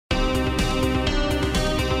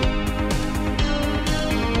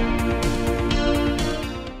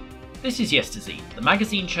This is Yesterzine, the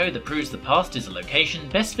magazine show that proves the past is a location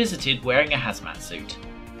best visited wearing a hazmat suit.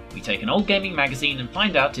 We take an old gaming magazine and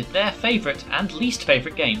find out if their favourite and least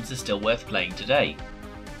favourite games are still worth playing today.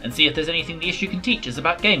 And see if there's anything the issue can teach us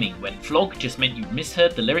about gaming when flog just meant you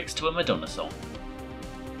misheard the lyrics to a Madonna song.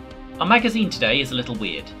 Our magazine today is a little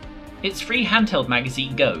weird. It's free handheld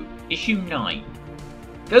magazine Go, issue 9.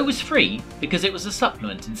 Go was free because it was a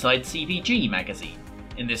supplement inside CBG magazine,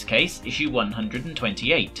 in this case issue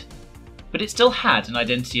 128. But it still had an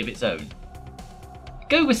identity of its own.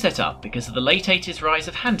 Go was set up because of the late 80s rise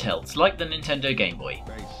of handhelds like the Nintendo Game Boy,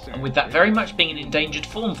 and with that very much being an endangered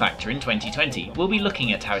form factor in 2020, we'll be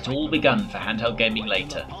looking at how it all begun for handheld gaming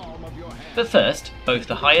later. But first, both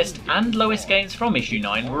the highest and lowest games from issue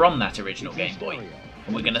 9 were on that original Game Boy,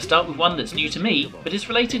 and we're going to start with one that's new to me, but is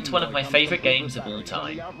related to one of my favourite games of all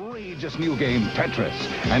time. The outrageous new game Tetris,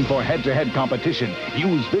 and for head-to-head competition,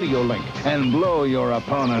 use Video Link and blow your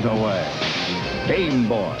opponent away. Game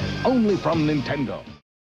Boy, only from Nintendo.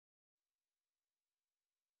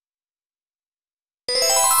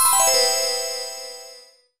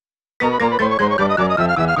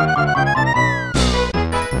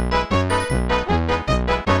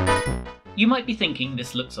 You might be thinking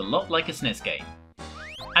this looks a lot like a SNES game.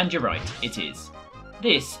 And you're right, it is.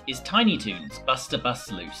 This is Tiny Toons Buster Bus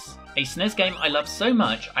Loose, a SNES game I love so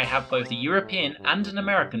much I have both a European and an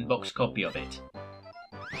American boxed copy of it.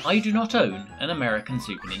 I do not own an American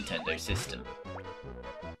Super Nintendo system.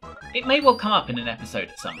 It may well come up in an episode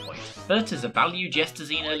at some point, but as a valued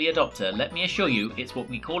Yesterzine early adopter, let me assure you it's what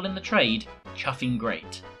we call in the trade, chuffing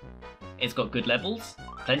great. It's got good levels,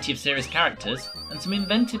 plenty of serious characters, and some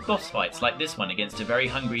inventive boss fights like this one against a very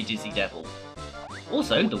hungry Dizzy Devil.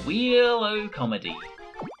 Also, the Wheel-O comedy.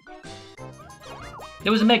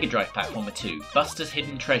 There was a Mega Drive platformer too, Buster's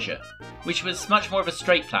Hidden Treasure, which was much more of a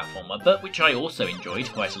straight platformer, but which I also enjoyed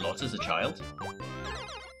quite a lot as a child.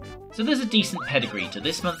 So there's a decent pedigree to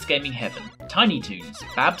this month's gaming heaven, Tiny Toons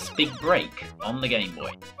Bab's Big Break on the Game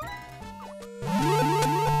Boy.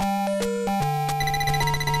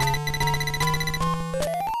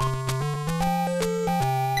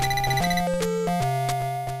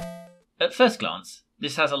 At first glance,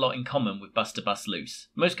 this has a lot in common with Buster Bus Loose,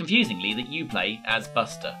 most confusingly that you play as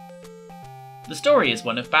Buster. The story is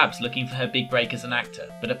one of Babs looking for her big break as an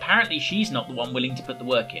actor, but apparently she's not the one willing to put the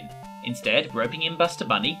work in, instead roping in Buster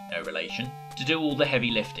Bunny, no relation, to do all the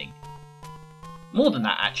heavy lifting. More than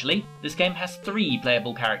that actually, this game has 3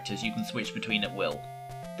 playable characters you can switch between at will.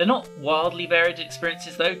 They're not wildly varied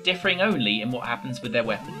experiences though, differing only in what happens with their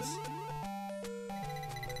weapons.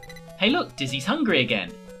 Hey look, Dizzy's hungry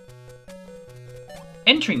again!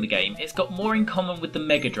 Entering the game, it's got more in common with the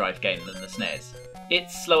Mega Drive game than the SNES.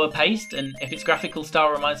 It's slower paced, and if its graphical style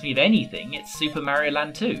reminds me of anything, it's Super Mario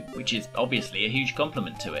Land 2, which is obviously a huge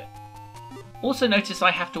compliment to it. Also notice I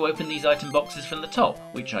have to open these item boxes from the top,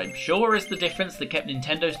 which I'm sure is the difference that kept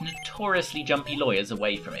Nintendo's notoriously jumpy lawyers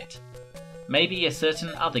away from it. Maybe a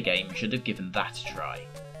certain other game should have given that a try.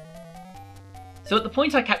 So at the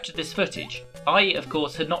point I captured this footage, I of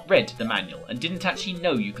course had not read the manual and didn't actually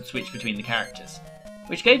know you could switch between the characters,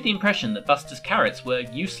 which gave the impression that Buster's carrots were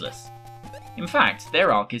useless. In fact,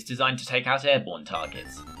 their arc is designed to take out airborne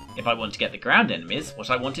targets. If I want to get the ground enemies, what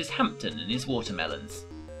I want is Hampton and his watermelons.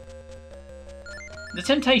 The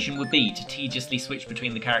temptation would be to tediously switch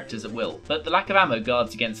between the characters at will, but the lack of ammo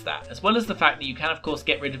guards against that, as well as the fact that you can of course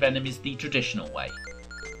get rid of enemies the traditional way.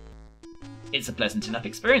 It's a pleasant enough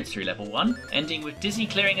experience through level 1, ending with Dizzy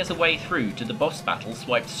clearing us a way through to the boss battle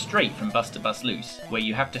swiped straight from Buster Bus Loose, where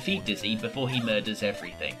you have to feed Dizzy before he murders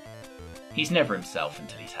everything. He's never himself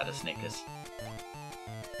until he's had a Snickers.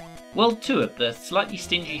 World 2 of the slightly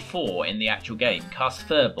stingy 4 in the actual game casts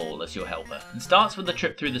Furball as your helper, and starts with a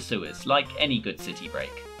trip through the sewers, like any good city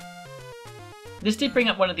break. This did bring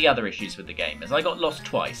up one of the other issues with the game, as I got lost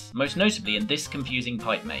twice, most notably in this confusing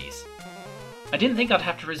pipe maze. I didn't think I'd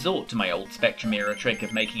have to resort to my old Spectrum era trick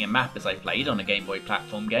of making a map as I played on a Game Boy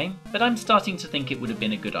platform game, but I'm starting to think it would have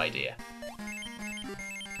been a good idea.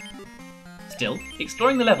 Still,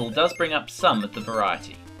 exploring the level does bring up some of the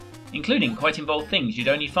variety, including quite involved things you'd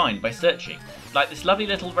only find by searching, like this lovely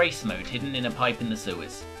little race mode hidden in a pipe in the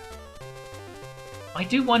sewers. I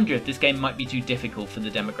do wonder if this game might be too difficult for the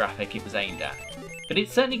demographic it was aimed at, but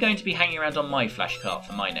it's certainly going to be hanging around on my flashcard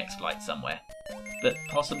for my next flight somewhere, but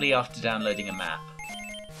possibly after downloading a map.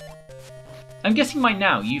 I'm guessing by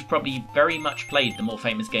now you've probably very much played the more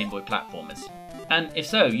famous Game Boy platformers, and if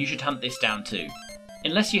so, you should hunt this down too.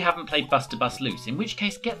 Unless you haven't played Buster Bus Loose, in which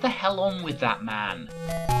case get the hell on with that, man.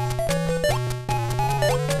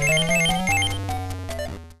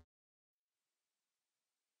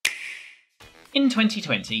 In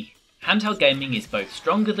 2020, handheld gaming is both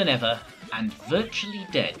stronger than ever and virtually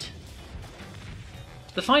dead.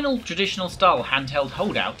 The final traditional style handheld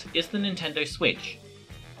holdout is the Nintendo Switch.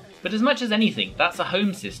 But as much as anything, that's a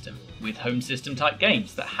home system, with home system type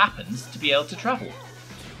games that happens to be able to travel.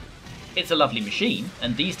 It's a lovely machine,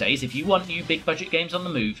 and these days if you want new big budget games on the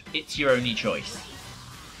move, it's your only choice.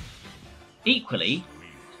 Equally,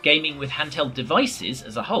 gaming with handheld devices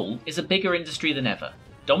as a whole is a bigger industry than ever,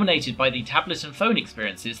 dominated by the tablet and phone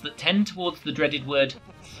experiences that tend towards the dreaded word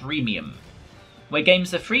freemium, where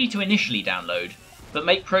games are free to initially download, but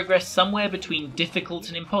make progress somewhere between difficult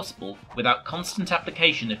and impossible without constant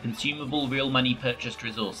application of consumable real money purchased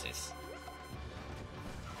resources.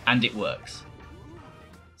 And it works.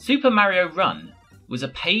 Super Mario Run was a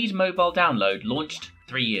paid mobile download launched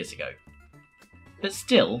 3 years ago. But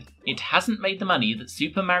still, it hasn't made the money that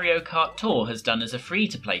Super Mario Kart Tour has done as a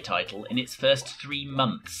free-to-play title in its first 3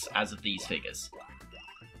 months as of these figures.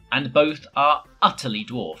 And both are utterly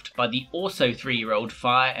dwarfed by the also 3-year-old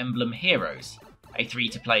Fire Emblem Heroes, a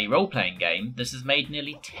free-to-play role-playing game that has made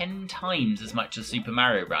nearly 10 times as much as Super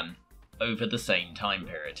Mario Run over the same time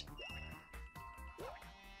period.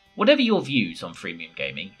 Whatever your views on freemium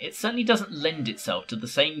gaming, it certainly doesn't lend itself to the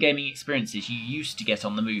same gaming experiences you used to get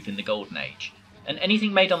on the move in the golden age, and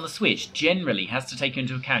anything made on the Switch generally has to take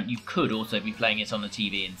into account you could also be playing it on a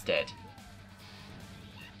TV instead.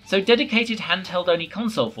 So dedicated handheld-only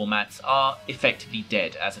console formats are effectively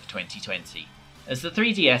dead as of 2020, as the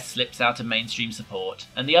 3DS slips out of mainstream support,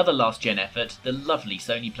 and the other last-gen effort, the lovely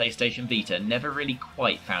Sony PlayStation Vita, never really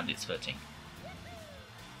quite found its footing.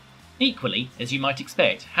 Equally, as you might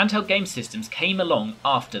expect, handheld game systems came along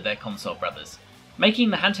after their console brothers, making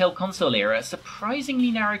the handheld console era a surprisingly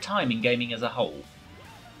narrow time in gaming as a whole.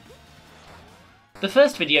 The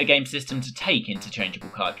first video game system to take interchangeable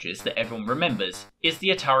cartridges that everyone remembers is the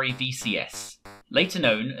Atari VCS, later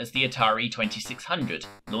known as the Atari 2600,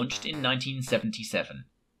 launched in 1977.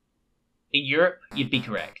 In Europe, you'd be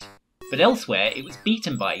correct, but elsewhere it was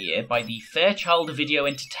beaten by a year by the Fairchild Video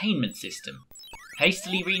Entertainment System,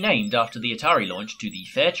 hastily renamed after the Atari launch to the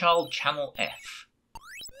Fairchild Channel F.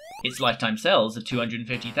 Its lifetime sales of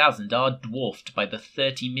 250,000 are dwarfed by the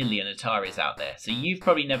 30 million Ataris out there, so you've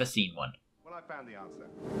probably never seen one. Well, I found the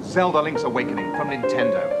answer. Zelda Link's Awakening from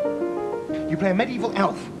Nintendo. You play a medieval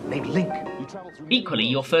elf named Link. Equally,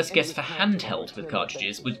 your first guess for handheld with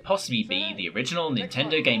cartridges would possibly be the original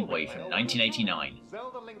Nintendo Game Boy from 1989.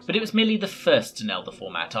 But it was merely the first to nail the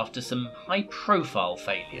format after some high-profile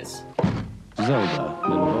failures. Zelda,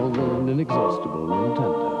 an vulgar and inexhaustible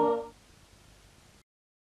Nintendo.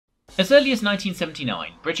 As early as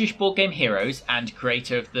 1979, British board game heroes and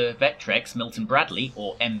creator of the Vectrex, Milton Bradley,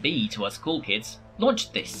 or MB to us cool kids,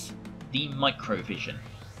 launched this, the Microvision.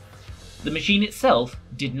 The machine itself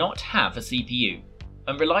did not have a CPU,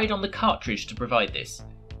 and relied on the cartridge to provide this,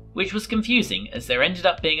 which was confusing as there ended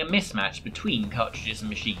up being a mismatch between cartridges and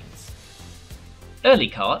machines. Early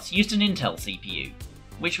carts used an Intel CPU,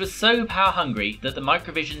 which was so power hungry that the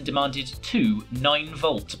Microvision demanded 2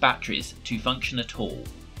 9-volt batteries to function at all,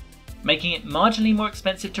 making it marginally more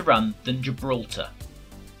expensive to run than Gibraltar.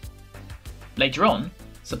 Later on,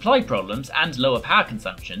 supply problems and lower power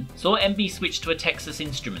consumption saw MB switch to a Texas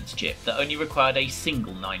Instruments chip that only required a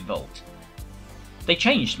single 9-volt. They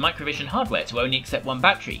changed Microvision hardware to only accept 1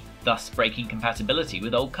 battery, thus breaking compatibility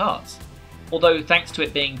with old carts. Although, thanks to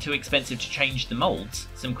it being too expensive to change the moulds,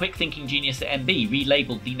 some quick-thinking genius at MB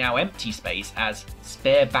relabelled the now empty space as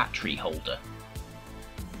spare battery holder.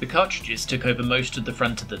 The cartridges took over most of the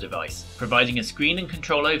front of the device, providing a screen and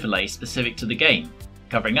control overlay specific to the game,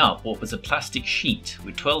 covering up what was a plastic sheet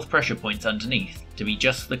with 12 pressure points underneath to be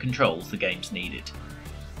just the controls the games needed.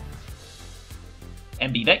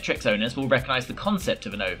 MB Vectrex owners will recognise the concept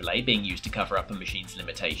of an overlay being used to cover up a machine's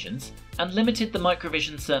limitations, and limited the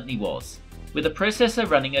Microvision certainly was, with a processor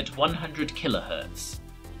running at 100 kHz.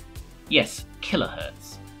 Yes,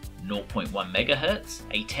 kilohertz. 0.1 MHz,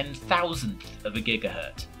 a 10,000th of a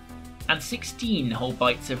gigahertz, and 16 whole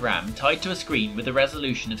bytes of RAM tied to a screen with a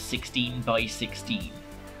resolution of 16 by 16.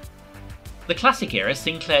 The classic era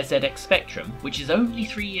Sinclair ZX Spectrum, which is only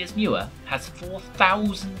 3 years newer, has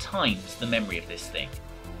 4,000 times the memory of this thing.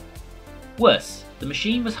 Worse, the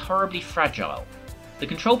machine was horribly fragile. The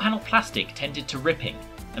control panel plastic tended to ripping,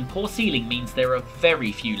 and poor sealing means there are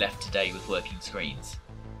very few left today with working screens.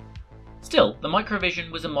 Still, the Microvision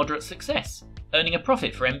was a moderate success, earning a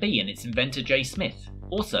profit for MB and its inventor Jay Smith,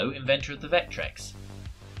 also inventor of the Vectrex.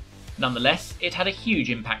 Nonetheless, it had a huge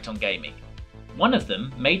impact on gaming. One of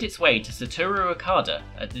them made its way to Satoru Okada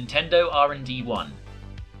at Nintendo R&D 1.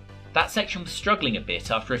 That section was struggling a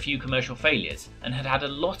bit after a few commercial failures and had had a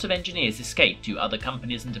lot of engineers escape to other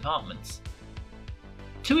companies and departments.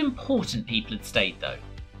 Two important people had stayed though,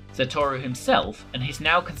 Satoru himself and his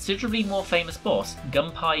now considerably more famous boss,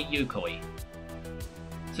 Gunpei Yokoi.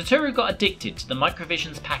 Satoru got addicted to the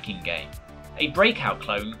Microvision's packing game, a breakout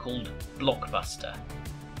clone called Blockbuster.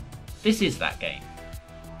 This is that game.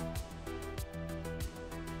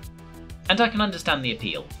 And I can understand the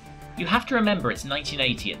appeal. You have to remember it's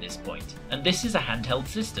 1980 at this point, and this is a handheld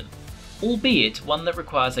system, albeit one that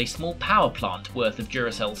requires a small power plant worth of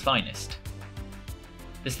Duracell's finest.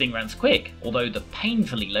 This thing runs quick, although the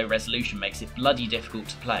painfully low resolution makes it bloody difficult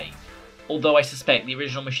to play, although I suspect the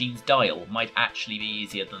original machine's dial might actually be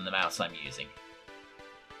easier than the mouse I'm using.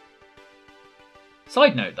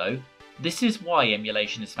 Side note though, this is why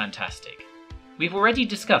emulation is fantastic. We've already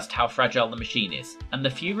discussed how fragile the machine is, and the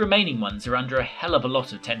few remaining ones are under a hell of a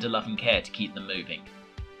lot of tender love and care to keep them moving.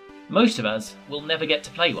 Most of us will never get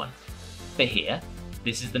to play one, but here,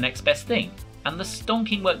 this is the next best thing, and the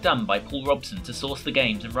stonking work done by Paul Robson to source the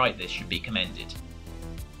games and write this should be commended.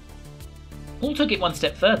 Paul took it one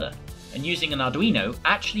step further, and using an Arduino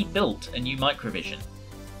actually built a new Microvision,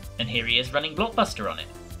 and here he is running Blockbuster on it.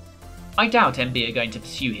 I doubt MB are going to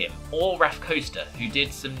pursue him, or Raf Coaster, who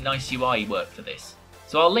did some nice UI work for this,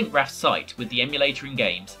 so I'll link Raf's site with the emulator and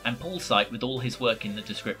games, and Paul's site with all his work in the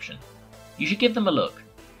description. You should give them a look.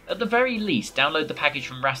 At the very least, download the package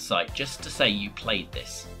from Raf's site just to say you played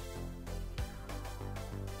this.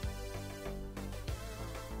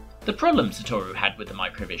 The problem Satoru had with the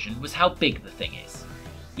Microvision was how big the thing is.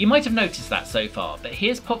 You might have noticed that so far, but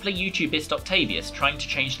here's popular YouTubeist Octavius trying to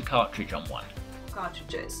change the cartridge on one.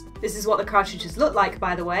 Cartridges. This is what the cartridges look like,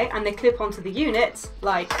 by the way, and they clip onto the unit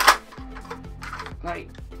like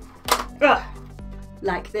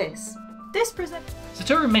this.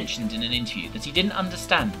 Satoru mentioned in an interview that he didn't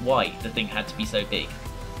understand why the thing had to be so big.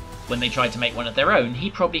 When they tried to make one of their own,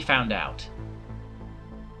 he probably found out.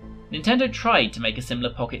 Nintendo tried to make a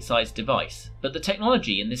similar pocket-sized device, but the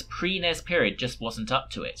technology in this pre-NES period just wasn't up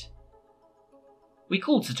to it. We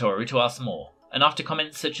called Satoru to ask more, and after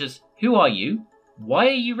comments such as, "Who are you? Why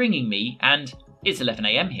are you ringing me?" and "It's 11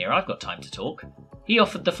 AM here, I've got time to talk," he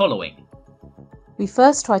offered the following. We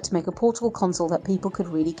first tried to make a portable console that people could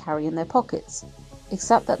really carry in their pockets,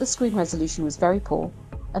 except that the screen resolution was very poor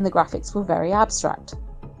and the graphics were very abstract.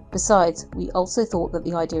 Besides, we also thought that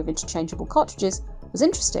the idea of interchangeable cartridges was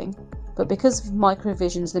interesting, but because of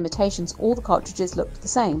Microvision's limitations, all the cartridges looked the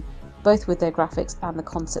same, both with their graphics and the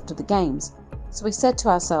concept of the games. So we said to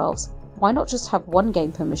ourselves, why not just have one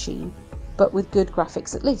game per machine, but with good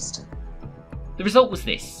graphics at least? The result was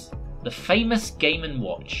this, the famous Game &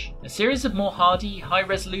 Watch, a series of more hardy,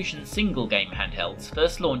 high-resolution single-game handhelds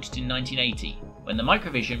first launched in 1980, when the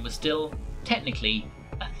Microvision was still, technically,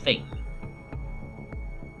 a thing.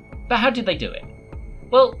 But how did they do it?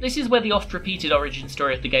 Well, this is where the oft-repeated origin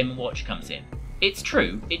story of the Game & Watch comes in. It's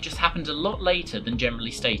true, it just happened a lot later than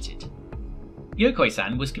generally stated.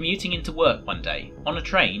 Yokoi-san was commuting into work one day, on a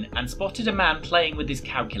train, and spotted a man playing with his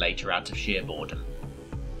calculator out of sheer boredom.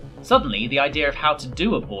 Suddenly, the idea of how to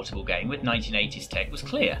do a portable game with 1980s tech was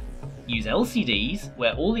clear. Use LCDs,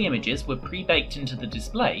 where all the images were pre-baked into the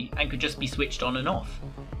display and could just be switched on and off.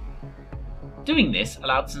 Doing this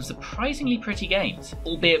allowed some surprisingly pretty games,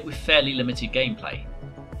 albeit with fairly limited gameplay.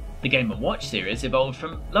 The Game & Watch series evolved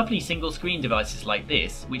from lovely single-screen devices like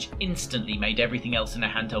this, which instantly made everything else in a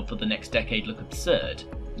handheld for the next decade look absurd,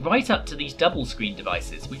 right up to these double-screen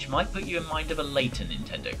devices which might put you in mind of a later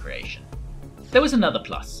Nintendo creation. There was another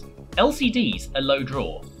plus. LCDs are low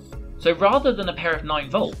draw, so rather than a pair of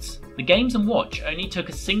 9 volts, the Game & Watch only took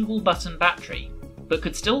a single button battery, but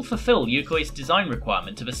could still fulfill Yokoi's design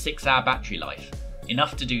requirement of a 6-hour battery life,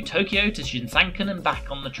 enough to do Tokyo to Shinsankan and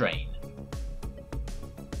back on the train.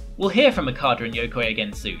 We'll hear from Okada and Yokoi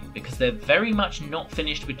again soon, because they're very much not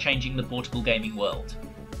finished with changing the portable gaming world.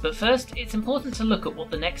 But first, it's important to look at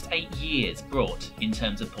what the next 8 years brought in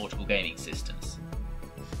terms of portable gaming systems.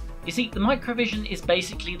 You see, the Microvision is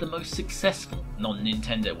basically the most successful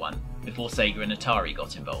non-Nintendo one, before Sega and Atari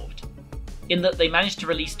got involved, in that they managed to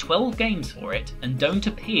release 12 games for it and don't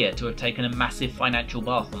appear to have taken a massive financial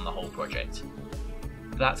bath on the whole project.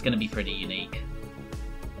 That's going to be pretty unique.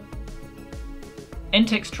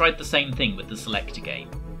 Entex tried the same thing with the Selector game.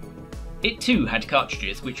 It too had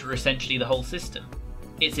cartridges which were essentially the whole system.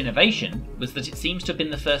 Its innovation was that it seems to have been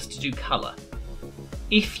the first to do colour.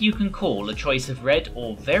 If you can call a choice of red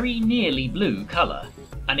or very nearly blue colour,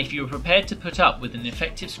 and if you were prepared to put up with an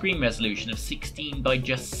effective screen resolution of 16 by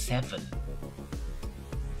just 7.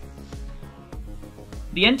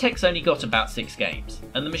 The NTEC's only got about 6 games,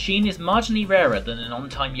 and the machine is marginally rarer than an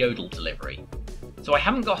on-time Yodel delivery. So I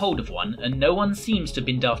haven't got hold of one, and no one seems to have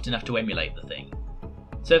been daft enough to emulate the thing.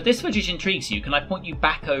 So if this footage intrigues you, can I point you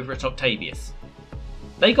back over at Octavius?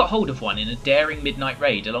 They got hold of one in a daring midnight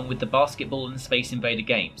raid along with the Basketball and Space Invader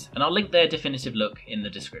games, and I'll link their definitive look in the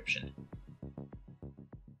description.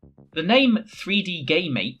 The name 3D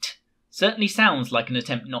Gamemate certainly sounds like an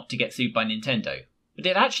attempt not to get sued by Nintendo, but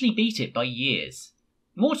it actually beat it by years.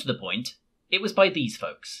 More to the point, it was by these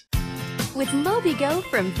folks. With MobiGo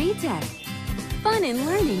from VTech. Fun and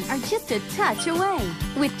learning are just a touch away.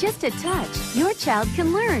 With just a touch, your child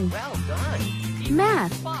can learn. Well done.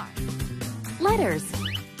 Math, letters,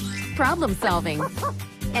 problem solving,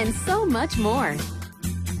 and so much more.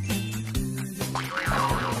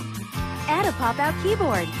 Add a pop-out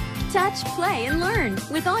keyboard. Touch, play, and learn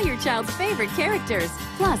with all your child's favorite characters.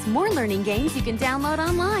 Plus, more learning games you can download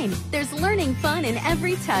online. There's learning fun in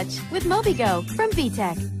every touch with MobiGo from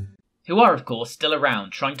VTech. Who are, of course, still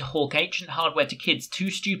around trying to hawk ancient hardware to kids too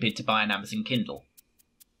stupid to buy an Amazon Kindle.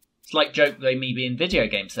 Slight joke they may be in video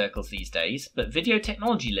game circles these days, but Video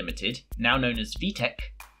Technology Limited, now known as VTech,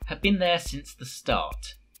 have been there since the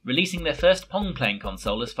start, releasing their first Pong playing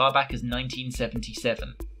console as far back as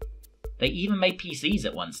 1977. They even made PCs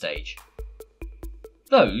at one stage.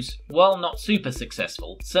 Those, while not super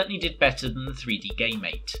successful, certainly did better than the 3D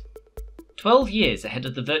Gamemate. 12 years ahead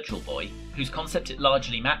of the Virtual Boy, whose concept it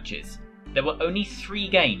largely matches, there were only 3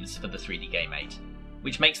 games for the 3D Gamemate,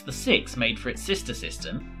 which makes the 6 made for its sister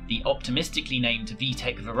system, the optimistically named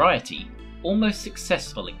VTech Variety, almost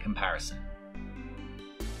successful in comparison.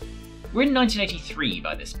 We're in 1983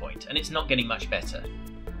 by this point, and it's not getting much better.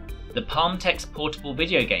 The PalmTech's portable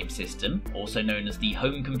video game system, also known as the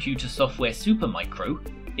Home Computer Software Supermicro,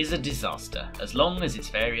 is a disaster, as long as its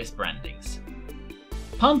various brandings.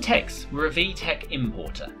 PalmTechs were a VTech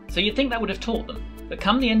importer, so you'd think that would have taught them, but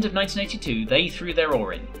come the end of 1982 they threw their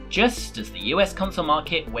oar in, just as the US console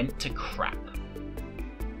market went to crap.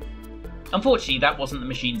 Unfortunately, that wasn't the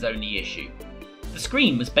machine's only issue. The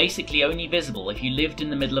screen was basically only visible if you lived in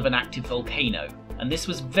the middle of an active volcano, and this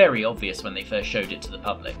was very obvious when they first showed it to the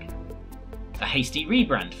public. A hasty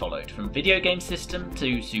rebrand followed from Video Game System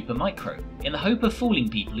to Supermicro, in the hope of fooling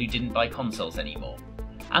people who didn't buy consoles anymore,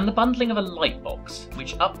 and the bundling of a light box,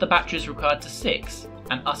 which upped the batteries required to 6,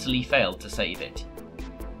 and utterly failed to save it.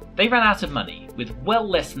 They ran out of money, with well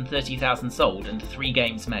less than 30,000 sold and 3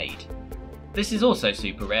 games made. This is also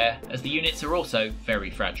super rare, as the units are also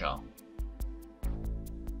very fragile.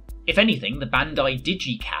 If anything, the Bandai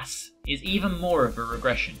DigiCass is even more of a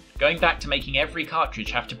regression, going back to making every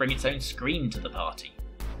cartridge have to bring its own screen to the party.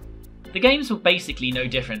 The games were basically no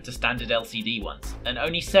different to standard LCD ones, and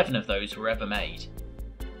only 7 of those were ever made.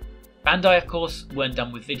 Bandai, of course, weren't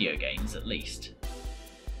done with video games, at least.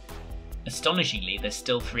 Astonishingly, there's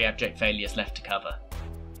still 3 abject failures left to cover.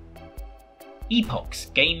 Epoch's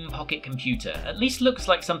Game Pocket Computer at least looks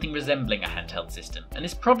like something resembling a handheld system, and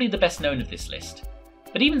is probably the best known of this list.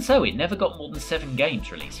 But even so, it never got more than 7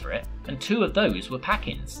 games released for it, and 2 of those were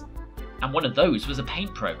pack-ins. And one of those was a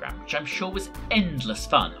paint program, which I'm sure was endless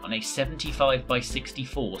fun on a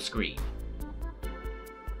 75x64 screen.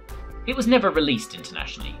 It was never released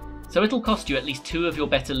internationally, so it'll cost you at least 2 of your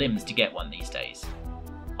better limbs to get one these days.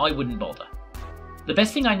 I wouldn't bother. The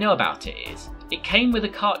best thing I know about it is, it came with a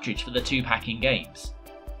cartridge for the 2 pack-in games.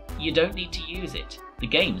 You don't need to use it, the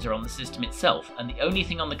games are on the system itself, and the only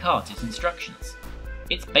thing on the cart is instructions.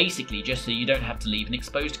 It's basically just so you don't have to leave an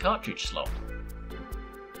exposed cartridge slot.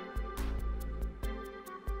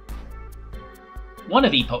 One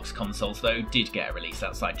of Epoch's consoles though did get a release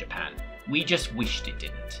outside Japan. We just wished it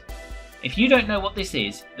didn't. If you don't know what this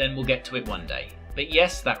is, then we'll get to it one day. But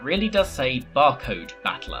yes, that really does say Barcode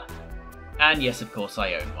Battler. And yes, of course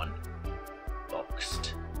I own one.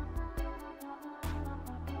 Boxed.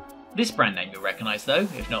 This brand name you'll recognise though,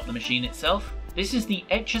 if not the machine itself. This is the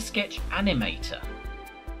Etch-a-Sketch Animator.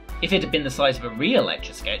 If it had been the size of a real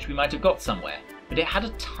Etch-a-Sketch, we might have got somewhere, but it had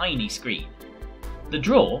a tiny screen. The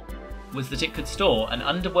draw was that it could store an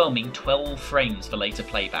underwhelming 12 frames for later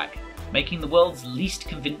playback, making the world's least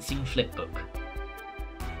convincing flipbook.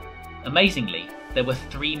 Amazingly, there were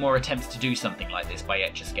 3 more attempts to do something like this by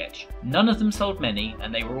Etch-a-Sketch. None of them sold many,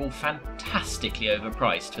 and they were all fantastically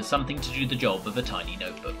overpriced for something to do the job of a tiny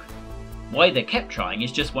notebook. Why they kept trying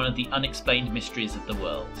is just one of the unexplained mysteries of the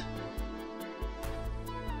world.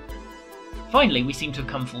 Finally, we seem to have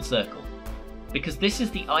come full circle, because this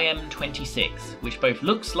is the IM26, which both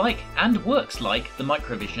looks like and works like the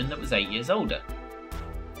Microvision that was 8 years older.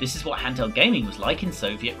 This is what handheld gaming was like in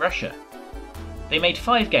Soviet Russia. They made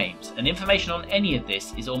 5 games, and information on any of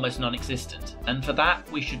this is almost non-existent, and for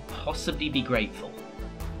that we should possibly be grateful.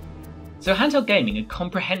 So handheld gaming had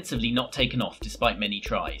comprehensively not taken off despite many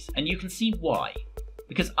tries, and you can see why.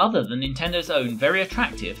 Because other than Nintendo's own very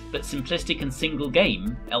attractive but simplistic and single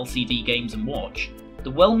game, LCD Games & Watch,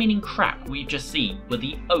 the well-meaning crap we've just seen were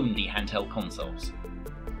the only handheld consoles.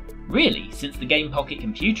 Really, since the Game Pocket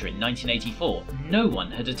computer in 1984, no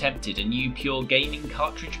one had attempted a new pure gaming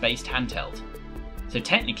cartridge-based handheld. So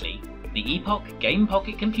technically, the Epoch Game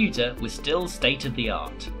Pocket computer was still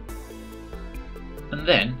state-of-the-art. And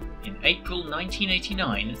then, in April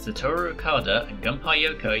 1989, Satoru Okada and Gunpei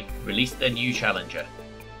Yokoi released their new challenger.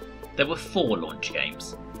 There were 4 launch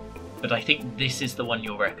games, but I think this is the one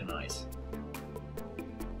you'll recognise.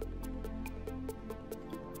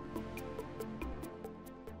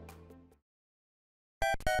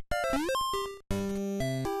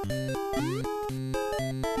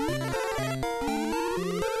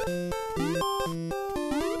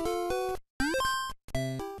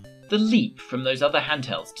 The leap from those other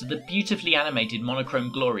handhelds to the beautifully animated monochrome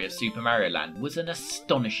glory of Super Mario Land was an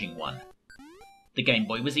astonishing one. The Game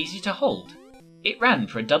Boy was easy to hold. It ran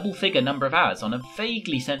for a double-figure number of hours on a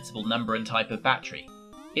vaguely sensible number and type of battery.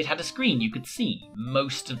 It had a screen you could see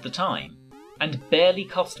most of the time, and barely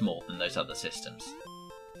cost more than those other systems.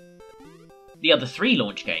 The other 3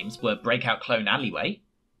 launch games were Breakout Clone Alleyway,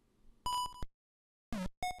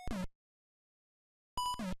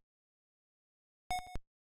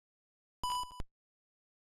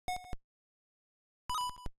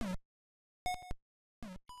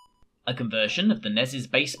 a conversion of the NES's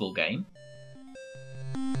baseball game,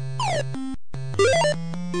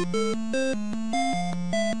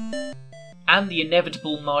 and the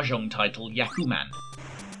inevitable mahjong title Yakuman.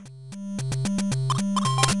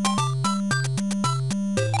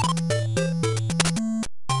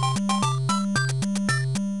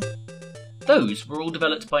 Those were all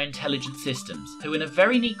developed by Intelligent Systems, who in a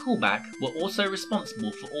very neat callback were also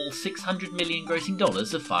responsible for all $600 million grossing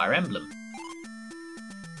dollars of Fire Emblem.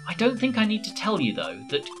 I don't think I need to tell you though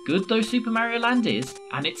that good though Super Mario Land is,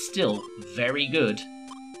 and it's still very good,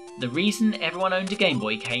 the reason everyone owned a Game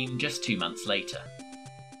Boy came just 2 months later.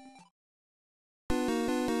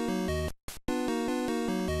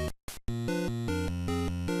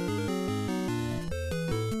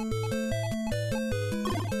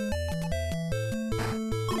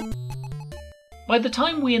 By the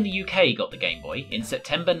time we in the UK got the Game Boy in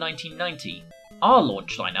September 1990, our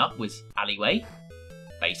launch lineup was Alleyway,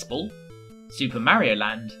 Baseball, Super Mario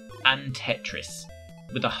Land, and Tetris,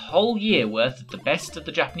 with a whole year worth of the best of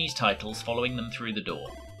the Japanese titles following them through the door.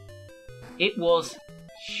 It was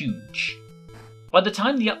huge. By the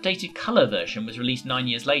time the updated colour version was released 9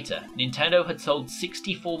 years later, Nintendo had sold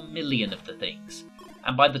 64 million of the things,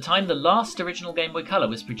 and by the time the last original Game Boy Color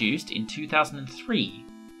was produced in 2003,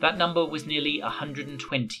 that number was nearly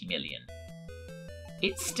 120 million.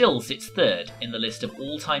 It still sits 3rd in the list of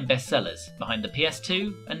all-time bestsellers, behind the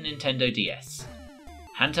PS2 and Nintendo DS.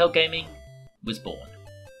 Handheld gaming was born.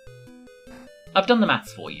 I've done the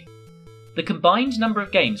maths for you. The combined number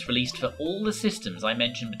of games released for all the systems I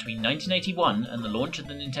mentioned between 1981 and the launch of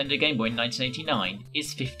the Nintendo Game Boy in 1989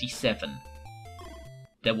 is 57.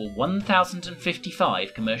 There were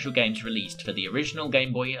 1,055 commercial games released for the original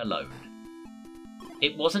Game Boy alone.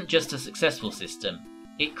 It wasn't just a successful system,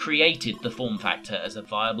 it created the form factor as a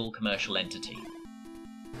viable commercial entity.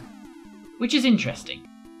 Which is interesting,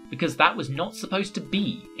 because that was not supposed to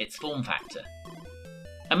be its form factor.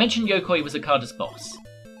 I mentioned Yokoi was Okada's boss.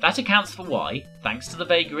 That accounts for why, thanks to the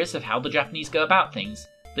vagaries of how the Japanese go about things,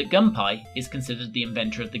 that Gunpei is considered the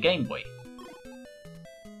inventor of the Game Boy.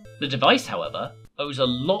 The device, however, owes a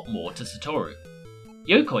lot more to Satoru.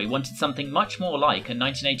 Yokoi wanted something much more like a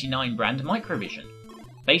 1989 brand Microvision,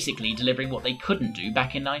 basically delivering what they couldn't do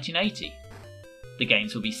back in 1980. The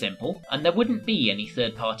games would be simple, and there wouldn't be any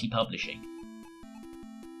third-party publishing.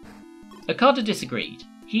 Okada disagreed.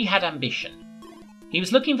 He had ambition. He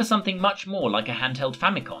was looking for something much more like a handheld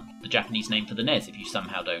Famicom, the Japanese name for the NES if you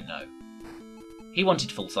somehow don't know. He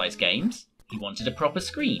wanted full-size games, he wanted a proper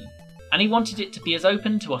screen, and he wanted it to be as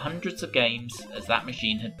open to hundreds of games as that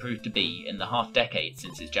machine had proved to be in the half-decade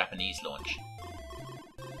since its Japanese launch.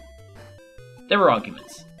 There were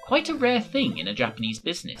arguments, quite a rare thing in a Japanese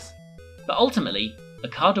business, but ultimately,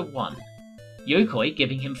 Okada won, Yokoi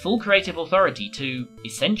giving him full creative authority to,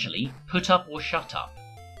 essentially, put up or shut up.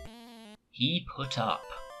 He put up.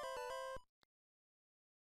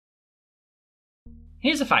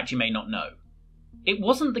 Here's a fact you may not know. It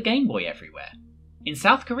wasn't the Game Boy everywhere. In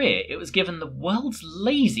South Korea, it was given the world's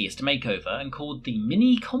laziest makeover and called the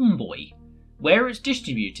Mini Comboy, where it's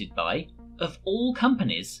distributed by of all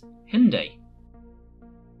companies, Hyundai.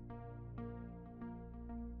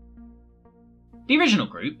 The original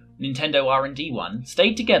group, Nintendo R&D 1,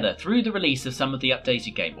 stayed together through the release of some of the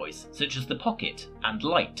updated Game Boys, such as the Pocket and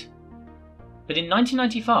Light. But in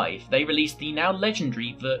 1995, they released the now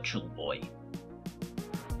legendary Virtual Boy.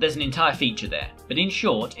 There's an entire feature there, but in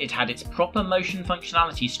short, it had its proper motion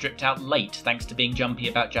functionality stripped out late thanks to being jumpy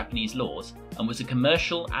about Japanese laws, and was a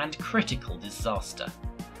commercial and critical disaster.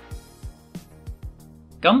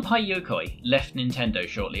 Gunpei Yokoi left Nintendo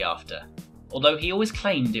shortly after, although he always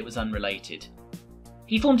claimed it was unrelated.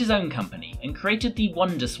 He formed his own company and created the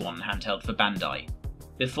WonderSwan handheld for Bandai,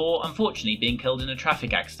 before unfortunately being killed in a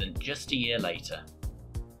traffic accident just a year later.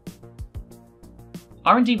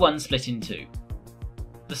 R&D 1 split in two.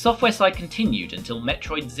 The software side continued until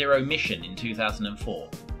Metroid Zero Mission in 2004,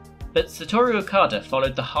 but Satoru Okada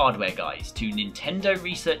followed the hardware guys to Nintendo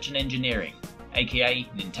Research and Engineering, aka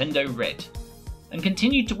Nintendo Red, and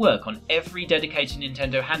continued to work on every dedicated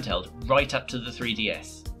Nintendo handheld right up to the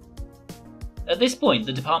 3DS. At this point,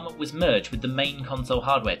 the department was merged with the main console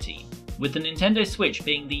hardware team, with the Nintendo Switch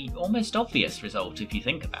being the almost obvious result if you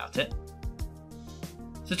think about it.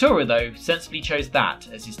 Satoru, though, sensibly chose that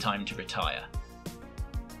as his time to retire.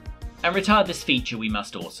 And retire this feature we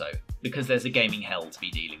must also, because there's a gaming hell to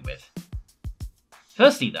be dealing with.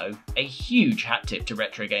 Firstly though, a huge hat tip to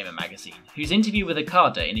Retro Gamer magazine, whose interview with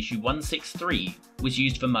Okada in issue 163 was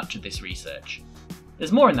used for much of this research.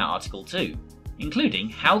 There's more in that article too, including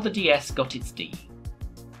how the DS got its D.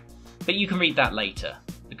 But you can read that later,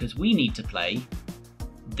 because we need to play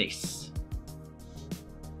this.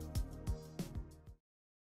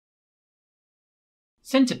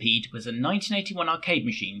 Centipede was a 1981 arcade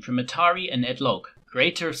machine from Atari and Ed Logg,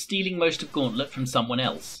 creator of stealing most of Gauntlet from someone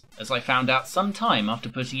else, as I found out some time after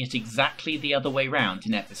putting it exactly the other way round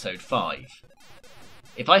in episode 5.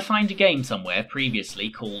 If I find a game somewhere previously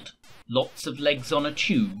called Lots of Legs on a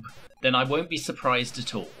Tube, then I won't be surprised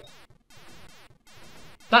at all.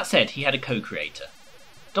 That said, he had a co-creator,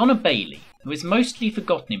 Donna Bailey, who is mostly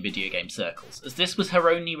forgotten in video game circles, as this was her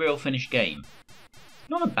only real finished game.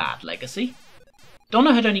 Not a bad legacy.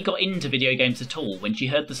 Donna had only got into video games at all when she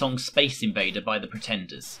heard the song Space Invader by the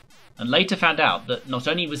Pretenders, and later found out that not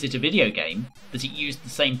only was it a video game, but it used the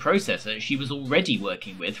same processor she was already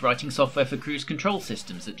working with writing software for cruise control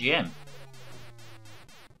systems at GM.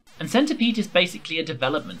 And Centipede is basically a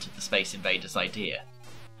development of the Space Invaders idea,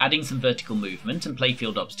 adding some vertical movement and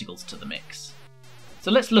playfield obstacles to the mix.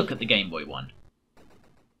 So let's look at the Game Boy one.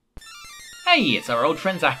 Hey, it's our old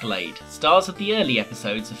friends Accolade, stars of the early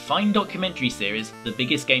episodes of fine documentary series The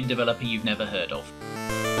Biggest Game Developer You've Never Heard Of.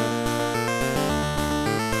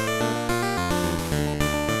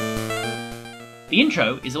 The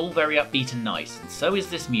intro is all very upbeat and nice, and so is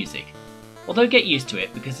this music, although get used to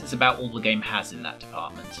it because it's about all the game has in that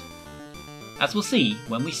department. As we'll see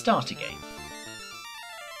when we start a game.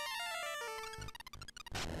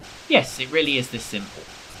 Yes, it really is this simple.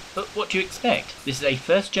 But what do you expect? This is a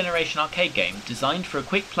first generation arcade game designed for a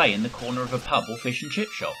quick play in the corner of a pub or fish and chip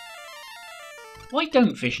shop. Why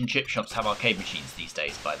don't fish and chip shops have arcade machines these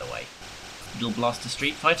days, by the way? Little blast a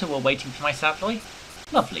Street Fighter while waiting for my Savoy?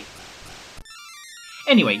 Lovely.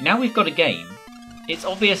 Anyway, now we've got a game, it's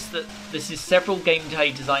obvious that this is several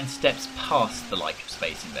gameplay design steps past the like of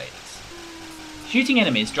Space Invaders. Shooting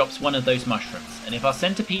enemies drops one of those mushrooms, and if our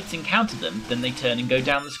centipedes encounter them, then they turn and go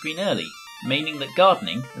down the screen early, meaning that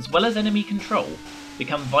gardening, as well as enemy control,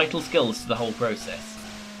 become vital skills to the whole process.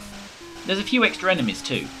 There's a few extra enemies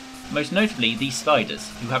too, most notably these spiders,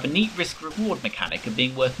 who have a neat risk-reward mechanic of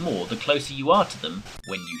being worth more the closer you are to them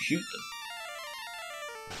when you shoot them.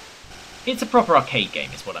 It's a proper arcade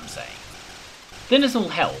game is what I'm saying. Thin as all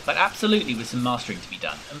hell, but absolutely with some mastering to be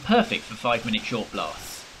done, and perfect for 5-minute short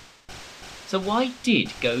blasts. So why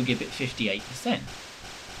did Go give it 58%?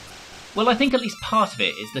 Well, I think at least part of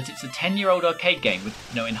it is that it's a 10-year-old arcade game with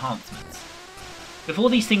no enhancements. Before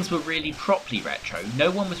these things were really properly retro,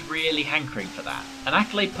 no one was really hankering for that, and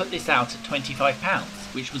Accolade put this out at £25,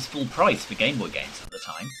 which was full price for Game Boy games at the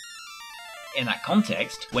time. In that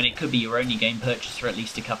context, when it could be your only game purchase for at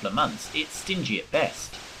least a couple of months, it's stingy at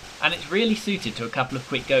best, and it's really suited to a couple of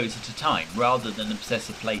quick goes at a time rather than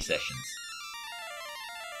obsessive play sessions.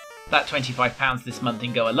 That £25 this month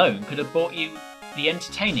in Go alone could have bought you the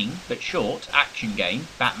entertaining but short action game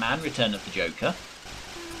Batman Return of the Joker,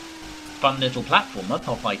 fun little platformer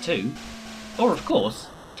Popeye 2, or of course,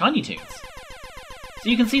 Tiny Toons. So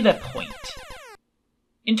you can see their point.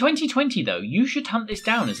 In 2020 though, you should hunt this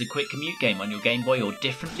down as a quick commute game on your Game Boy or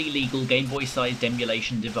differently legal Game Boy sized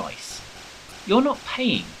emulation device. You're not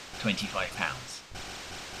paying £25.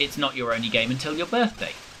 It's not your only game until your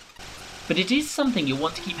birthday. but it is something you'll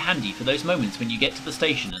want to keep handy for those moments when you get to the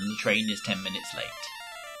station and the train is 10 minutes late.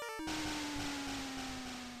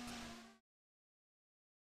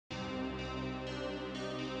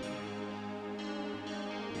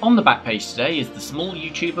 On the back page today is the small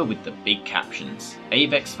YouTuber with the big captions,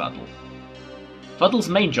 Avex Fuddle. Fuddle's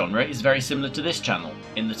main genre is very similar to this channel,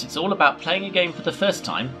 in that it's all about playing a game for the first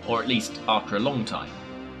time, or at least after a long time.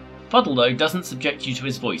 Fuddle though doesn't subject you to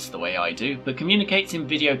his voice the way I do, but communicates in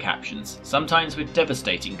video captions, sometimes with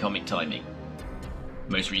devastating comic timing.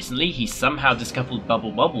 Most recently he somehow discovered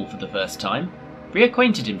Bubble Bobble for the first time,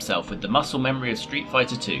 reacquainted himself with the muscle memory of Street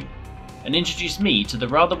Fighter 2, and introduced me to the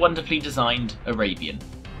rather wonderfully designed Arabian.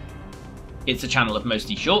 It's a channel of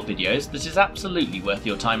mostly short videos that is absolutely worth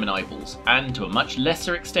your time and eyeballs, and to a much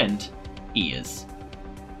lesser extent, ears.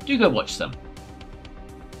 Do go watch some.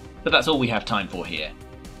 But that's all we have time for here.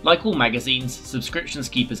 Like all magazines, subscriptions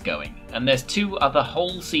keep us going, and there's 2 other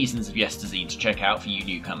whole seasons of Yesterzine to check out for you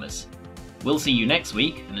newcomers. We'll see you next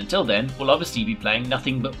week, and until then, we'll obviously be playing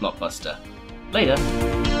nothing but Blockbuster. Later!